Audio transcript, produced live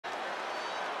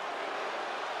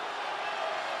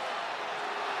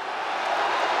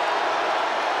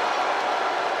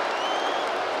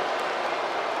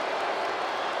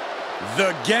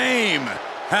The game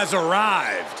has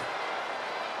arrived.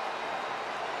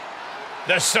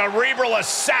 The cerebral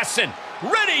assassin,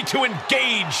 ready to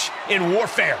engage in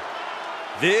warfare.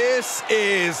 This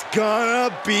is gonna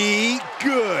be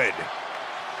good.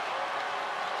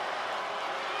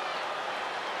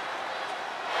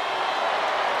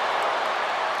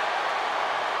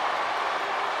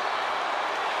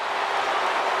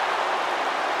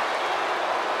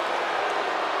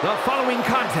 The following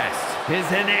contest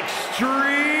is an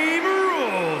Extreme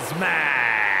Rules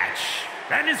match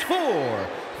and is for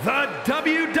the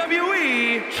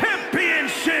WWE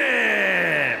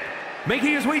Championship.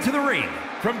 Making his way to the ring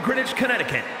from Greenwich,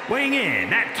 Connecticut, weighing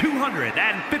in at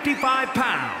 255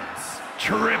 pounds,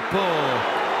 Triple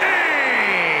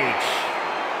H.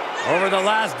 Over the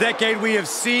last decade, we have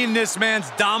seen this man's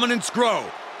dominance grow.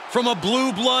 From a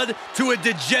blue blood to a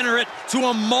degenerate to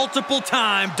a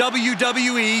multiple-time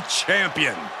WWE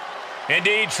champion.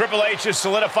 Indeed, Triple H has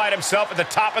solidified himself at the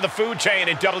top of the food chain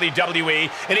in WWE,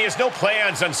 and he has no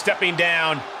plans on stepping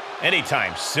down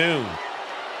anytime soon.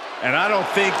 And I don't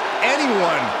think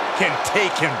anyone can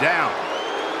take him down.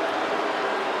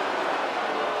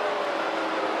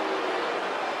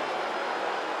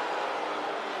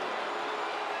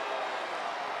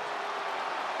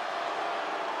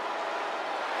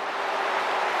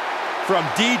 From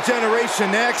Degeneration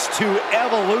X to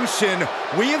Evolution,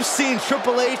 we have seen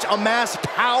Triple H amass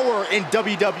power in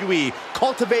WWE,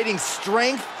 cultivating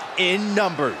strength in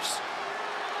numbers.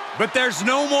 But there's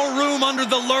no more room under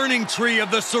the learning tree of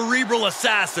the cerebral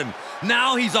assassin.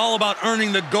 Now he's all about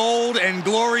earning the gold and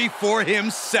glory for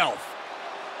himself.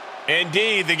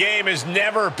 Indeed, the game has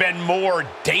never been more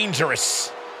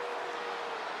dangerous.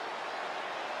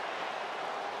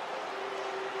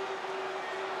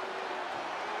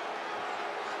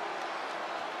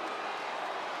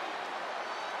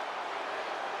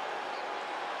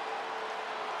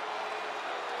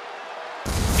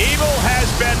 Evil has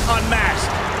been unmasked.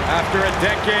 After a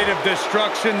decade of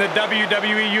destruction, the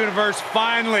WWE Universe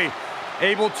finally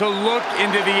able to look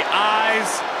into the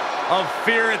eyes of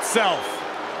fear itself.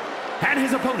 And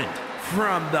his opponent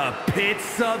from the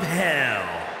pits of hell,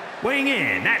 weighing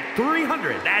in at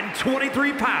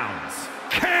 323 pounds,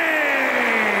 Kane!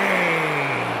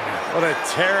 What a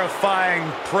terrifying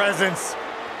presence.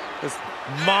 This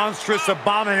monstrous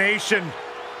abomination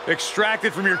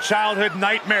extracted from your childhood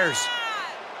nightmares.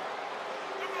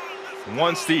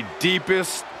 Once the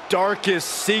deepest, darkest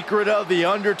secret of The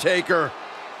Undertaker.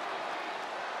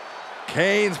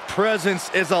 Kane's presence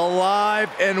is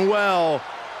alive and well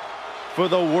for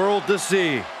the world to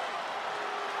see.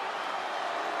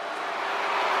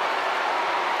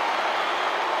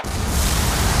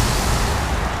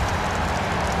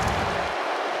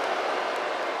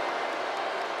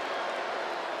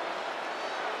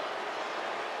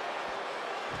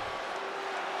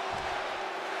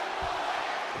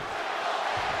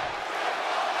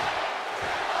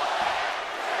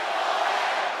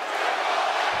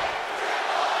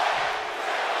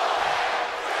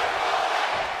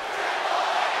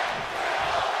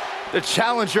 The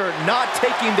challenger not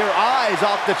taking their eyes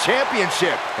off the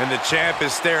championship. And the champ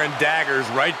is staring daggers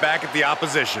right back at the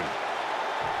opposition.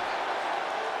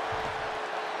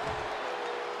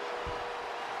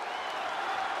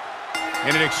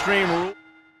 In an Extreme Rules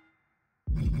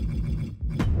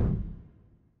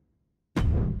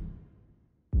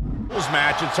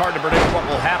match, it's hard to predict what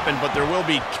will happen, but there will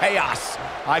be chaos.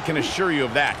 I can assure you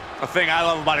of that. The thing I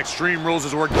love about Extreme Rules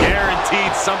is we're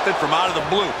guaranteed something from out of the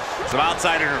blue. Some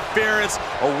outside interference,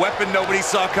 a weapon nobody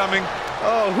saw coming.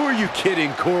 Oh, who are you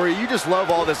kidding, Corey? You just love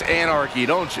all this anarchy,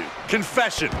 don't you?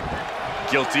 Confession.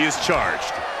 Guilty as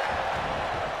charged.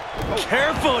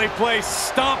 Carefully placed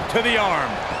stomp to the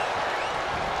arm.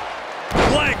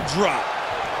 Leg drop.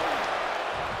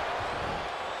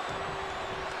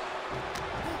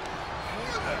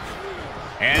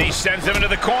 And he sends him into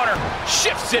the corner,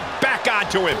 shifts it back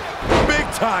onto him. Big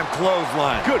time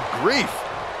clothesline. Good grief.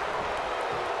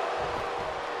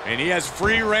 And he has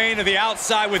free reign to the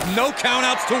outside with no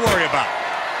countouts to worry about.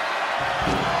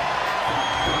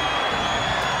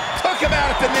 Took him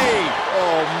out at the knee.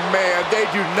 Oh, man, they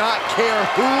do not care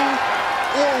who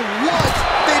or what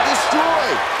they destroy.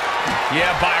 Yeah,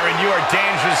 Byron, you are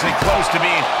dangerously close to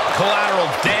being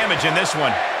collateral damage in this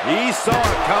one. He saw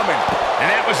it coming. And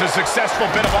that was a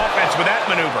successful bit of offense with that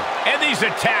maneuver. And these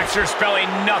attacks are spelling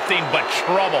nothing but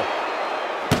trouble.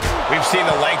 We've seen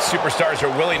the lengths superstars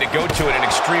are willing to go to in an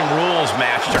Extreme Rules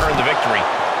match to earn the victory.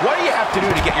 What do you have to do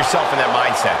to get yourself in that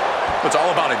mindset? It's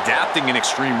all about adapting in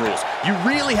Extreme Rules. You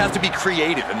really have to be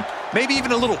creative and maybe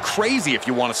even a little crazy if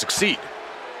you want to succeed.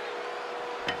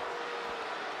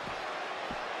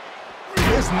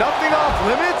 nothing off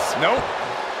limits? Nope.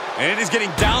 And it is getting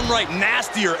downright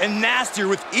nastier and nastier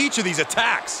with each of these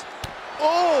attacks.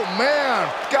 Oh, man.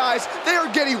 Guys, they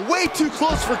are getting way too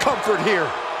close for comfort here.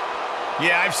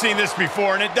 Yeah, I've seen this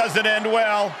before, and it doesn't end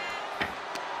well.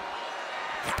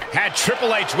 Had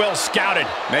Triple H well scouted.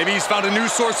 Maybe he's found a new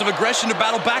source of aggression to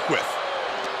battle back with.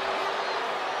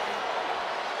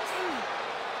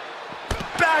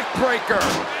 Backbreaker.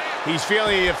 He's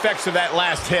feeling the effects of that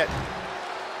last hit.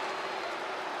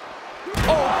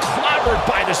 Oh, clobbered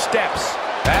by the steps.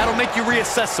 That'll make you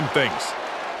reassess some things.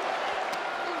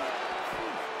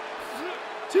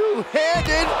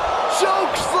 Two-handed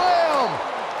choke slam.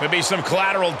 Could be some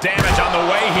collateral damage on the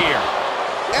way here.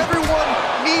 Everyone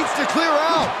needs to clear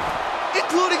out,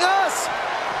 including us.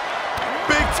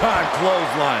 Big time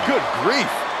clothesline. Good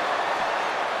grief.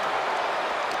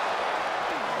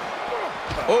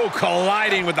 Oh,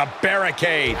 colliding with the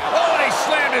barricade. Oh, and he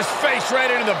slammed his face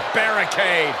right into the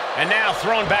barricade. And now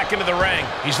thrown back into the ring.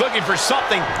 He's looking for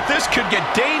something. This could get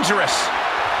dangerous.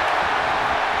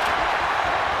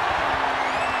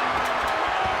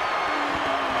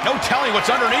 No telling what's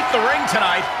underneath the ring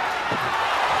tonight.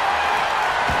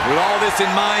 With all this in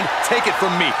mind, take it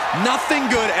from me. Nothing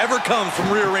good ever comes from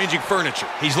rearranging furniture.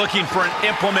 He's looking for an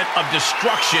implement of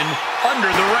destruction under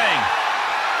the ring.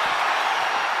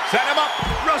 Set him up.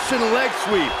 Russian leg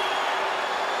sweep.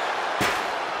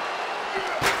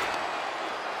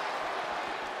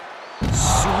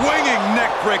 Swinging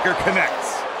neck breaker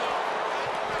connects.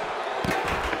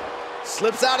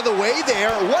 Slips out of the way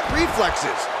there. What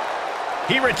reflexes?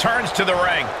 He returns to the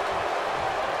ring.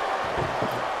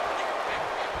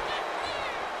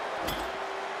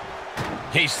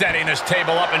 He's setting his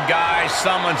table up, and guys,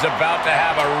 someone's about to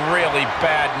have a really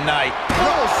bad night.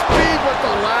 Full speed with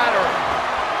the ladder.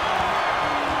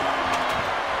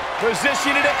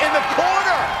 Positioning it in the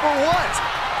corner. For what?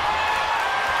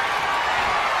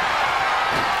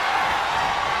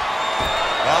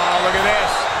 Oh, look at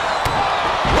this.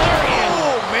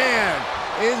 Oh, man.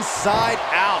 Inside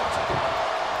out.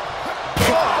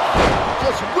 Oh,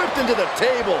 just whipped into the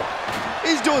table.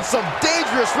 He's doing some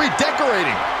dangerous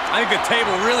redecorating. I think the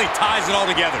table really ties it all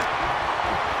together.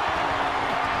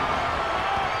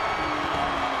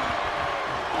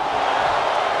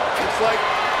 Looks like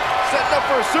setting up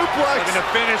for a suplex. Looking to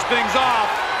finish things off.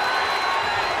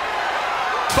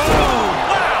 Boom!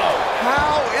 Wow!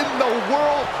 How in the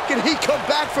world can he come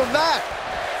back from that?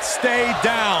 Stay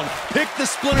down. Pick the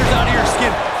splinters out of your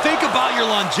skin. Think about your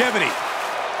longevity.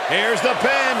 Here's the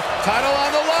pin. Title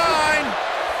on the line.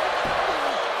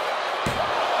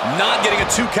 Not getting a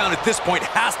 2 count at this point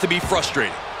has to be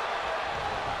frustrating.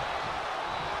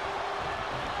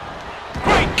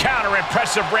 Great counter.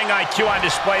 Impressive ring IQ on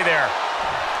display there.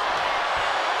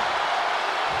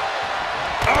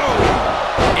 Oh!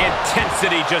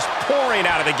 Intensity just pouring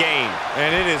out of the game.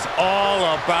 And it is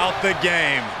all about the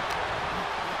game.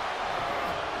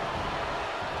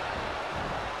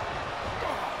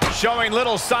 Showing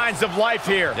little signs of life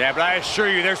here. Yeah, but I assure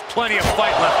you there's plenty of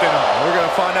fight left in him. We're going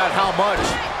to find out how much.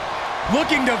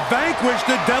 Looking to vanquish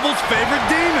the devil's favorite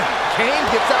demon. Kane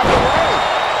gets out of the way.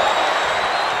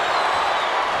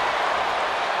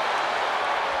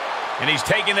 And he's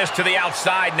taking this to the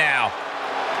outside now.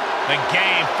 The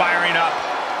game firing up.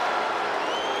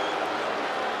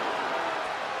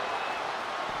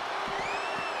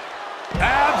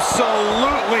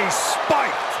 Absolutely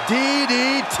spiked.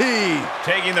 DDT.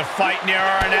 Taking the fight near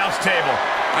our announce table.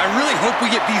 I really hope we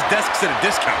get these desks at a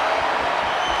discount.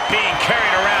 Being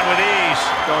carried around with ease.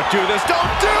 Don't do this.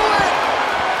 Don't do it!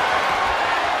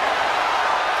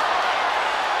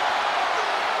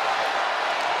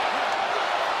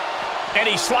 And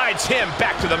he slides him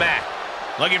back to the mat.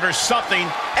 Looking for something,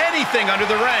 anything under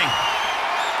the ring.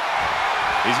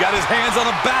 He's got his hands on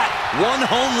a bat. One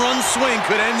home run swing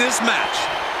could end this match.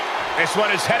 This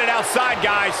one is headed outside,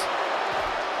 guys.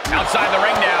 Outside the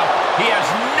ring now. He has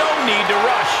no need to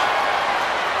rush.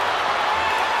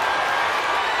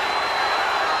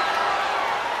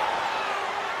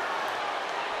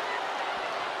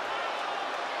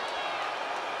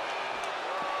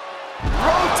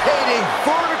 Rotating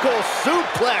vertical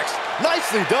suplex.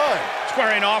 Nicely done.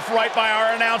 Squaring off right by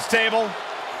our announce table.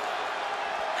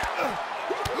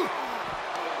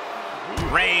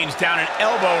 Rains down an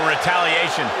elbow in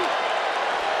retaliation.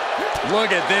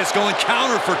 Look at this, going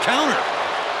counter for counter.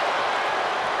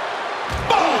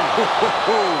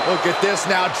 Boom! Look at this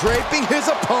now, draping his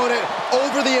opponent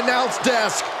over the announce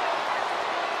desk.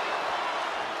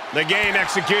 The game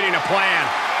executing a plan.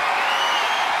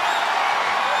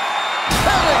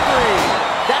 Pedigree!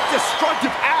 That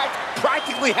destructive act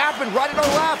practically happened right in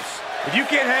our laps. If you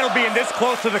can't handle being this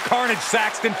close to the carnage,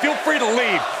 Saxton, feel free to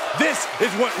leave. This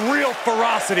is what real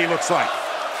ferocity looks like.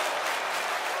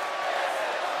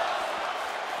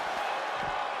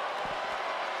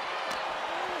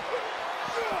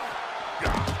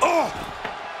 Oh!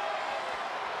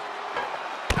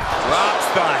 Drops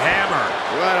the hammer.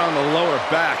 Right on the lower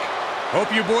back.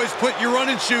 Hope you boys put your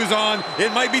running shoes on.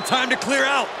 It might be time to clear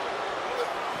out.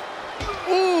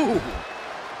 Ooh!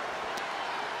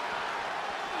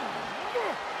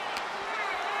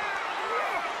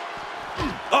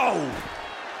 Oh!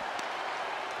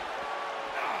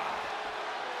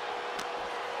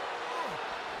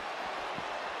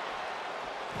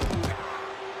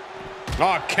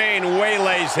 Oh, Kane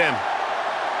waylays him.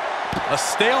 A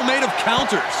stalemate of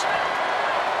counters.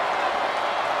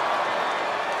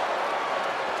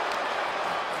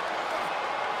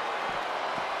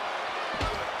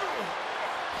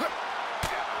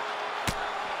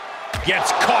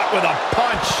 Gets caught with a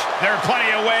punch. There are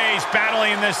plenty of ways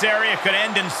battling in this area could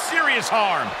end in serious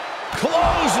harm.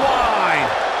 Clothesline.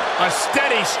 A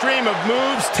steady stream of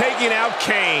moves taking out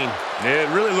Kane. It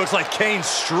really looks like Kane's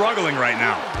struggling right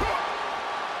now.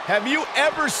 Have you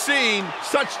ever seen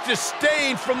such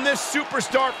disdain from this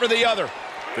superstar for the other?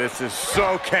 This is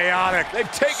so chaotic.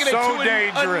 They've taken it so to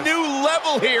dangerous. a new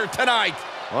level here tonight.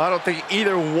 Well, I don't think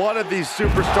either one of these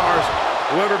superstars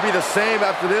will ever be the same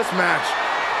after this match.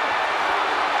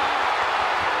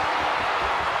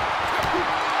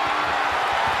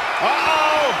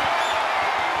 Uh-oh!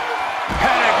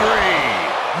 Pedigree!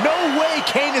 No way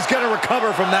Kane is going to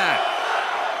recover from that.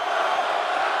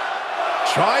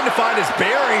 Trying to find his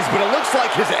bearings, but it looks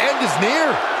like his end is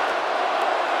near.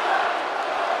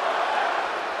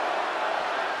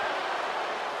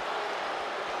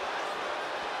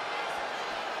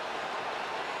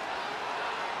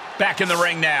 Back in the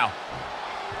ring now.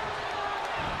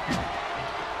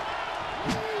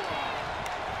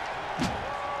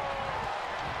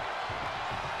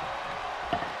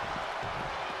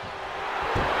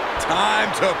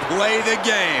 Time to play the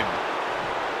game.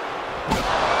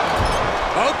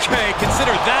 Okay,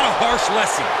 consider that a harsh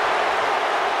lesson.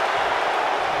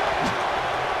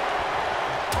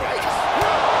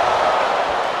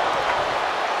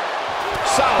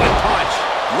 Solid punch.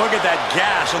 Look at that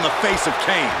gash on the face of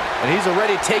Kane. And he's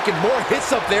already taken more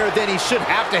hits up there than he should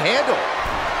have to handle.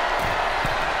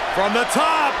 From the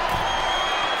top.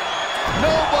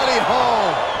 Nobody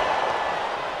home.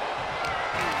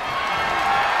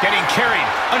 Getting carried.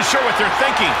 Unsure what they're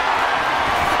thinking.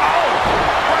 Oh!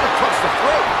 Right across the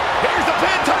throat. Here's the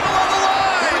pin, title on the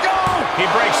line. Here we go. He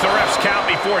breaks the ref's count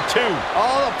before 2.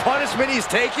 All the punishment he's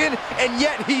taken, and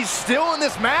yet he's still in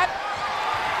this match?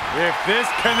 If this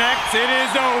connects, it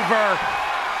is over.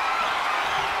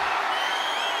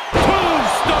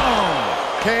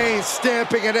 Tombstone! Kane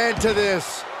stamping an end to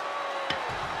this.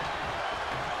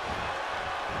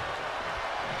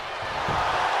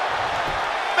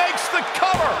 Makes the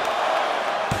cover.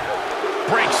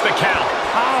 Breaks the count.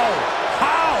 How?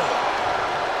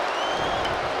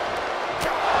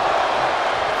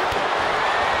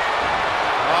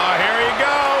 Oh, here you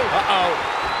go. Uh-oh.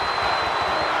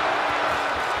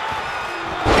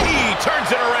 He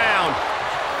turns it around.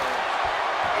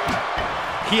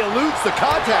 He eludes the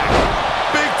contact.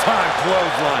 Big time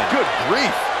clothesline. Good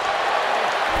grief.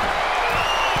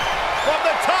 From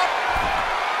the top.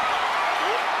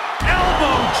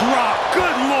 Elbow drop.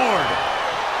 Good Lord.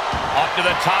 Up to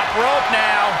the top rope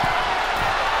now.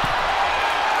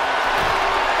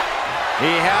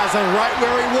 He has him right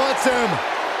where he wants him.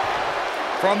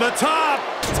 From the top.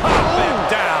 Top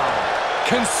and down.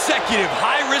 Consecutive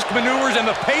high-risk maneuvers, and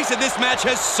the pace of this match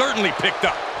has certainly picked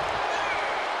up.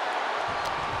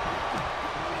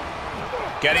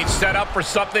 Getting set up for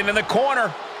something in the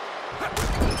corner.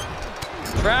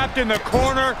 Trapped in the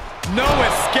corner. No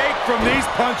escape from these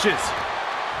punches.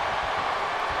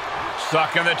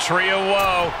 Stuck in the tree of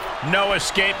woe. No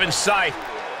escape in sight.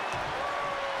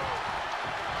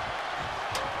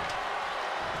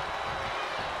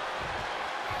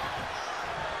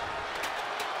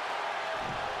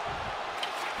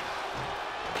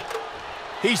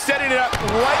 He's setting it up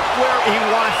right where he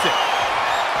wants it.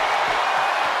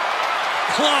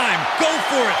 Climb. Go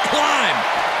for it. Climb.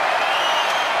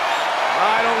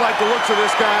 I don't like the looks of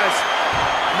this, guys.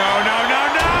 No.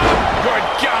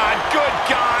 Good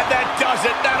God, that does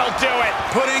it. That'll do it.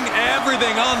 Putting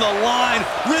everything on the line,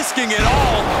 risking it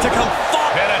all to come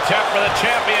far. Pin attempt for the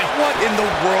champion. What in the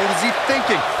world is he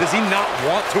thinking? Does he not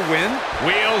want to win?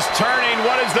 Wheels turning.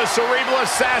 What does the Cerebral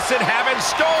Assassin have in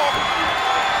store?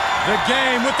 The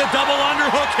game with the double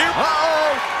underhook here.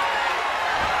 Uh-oh.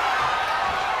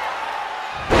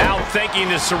 Now thinking,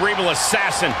 the cerebral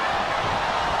assassin.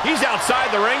 He's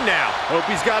outside the ring now. Hope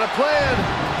he's got a plan.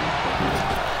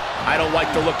 I don't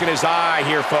like the look in his eye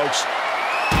here, folks.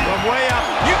 From way up.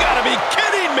 You gotta be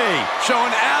kidding me!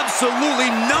 Showing absolutely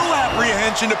no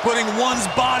apprehension to putting one's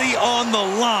body on the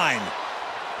line.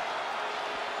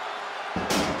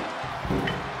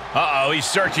 Uh-oh, he's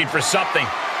searching for something.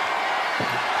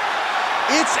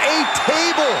 It's a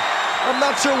table. I'm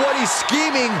not sure what he's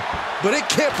scheming, but it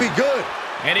can't be good.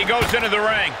 And he goes into the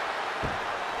ring.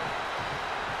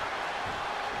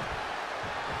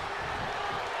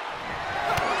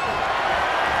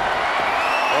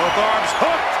 Both arms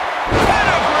hooked.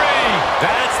 Pedigree!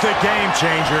 That's the game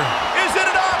changer. Is it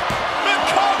enough? The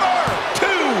cover! 2.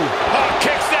 Oh,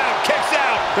 kicks out, kicks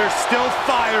out. There's still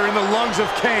fire in the lungs of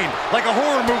Kane, like a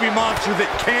horror movie monster that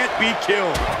can't be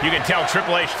killed. You can tell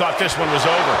Triple H thought this one was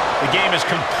over. The game is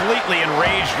completely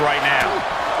enraged right now.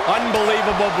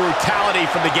 Unbelievable brutality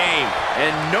from the game.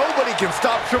 And nobody can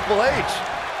stop Triple H.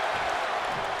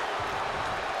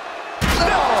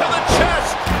 To the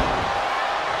chest.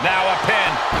 Now a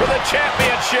pin for the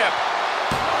championship.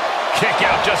 Kick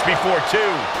out just before 2.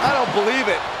 I don't believe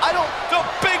it. The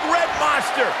big red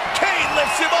monster. Kane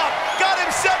lifts him up. Got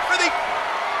him set for the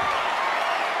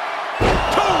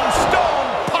tombstone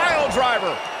pile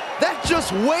driver. That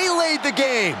just waylaid the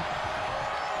game.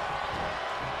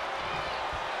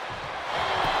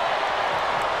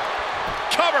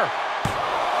 Cover.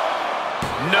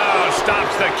 No,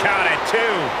 stops the count at 2.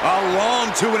 A long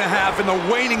 2.5 in the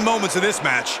waning moments of this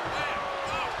match.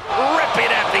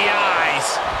 Ripping at the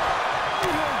eyes.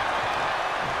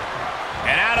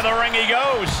 And out of the ring he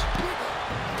goes.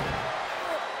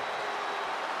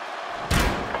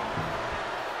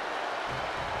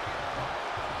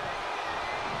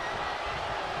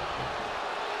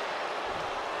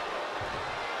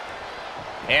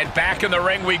 And back in the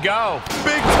ring we go.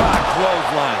 Big time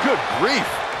clothesline. Good grief.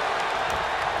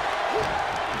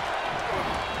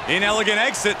 Inelegant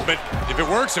exit, but if it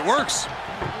works, it works.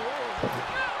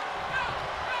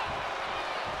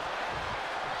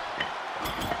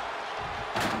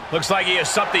 Looks like he has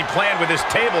something planned with his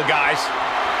table, guys.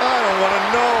 I don't want to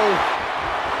know.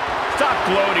 Stop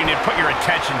gloating and put your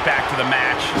attention back to the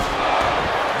match.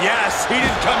 Yes, he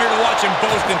didn't come here to watch him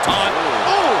boast and taunt.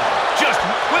 Oh, just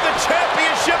with the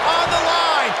championship on the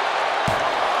line.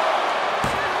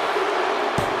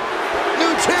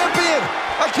 New champion.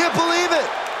 I can't believe it.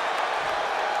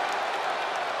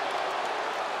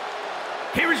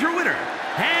 Here is your winner,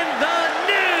 and the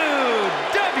new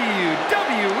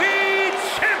WWE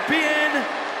Champion,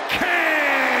 Kane!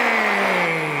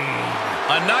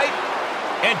 A night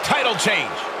and title change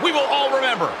we will all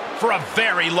remember for a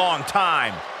very long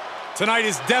time. Tonight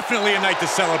is definitely a night to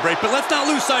celebrate, but let's not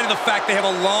lose sight of the fact they have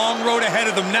a long road ahead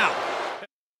of them now.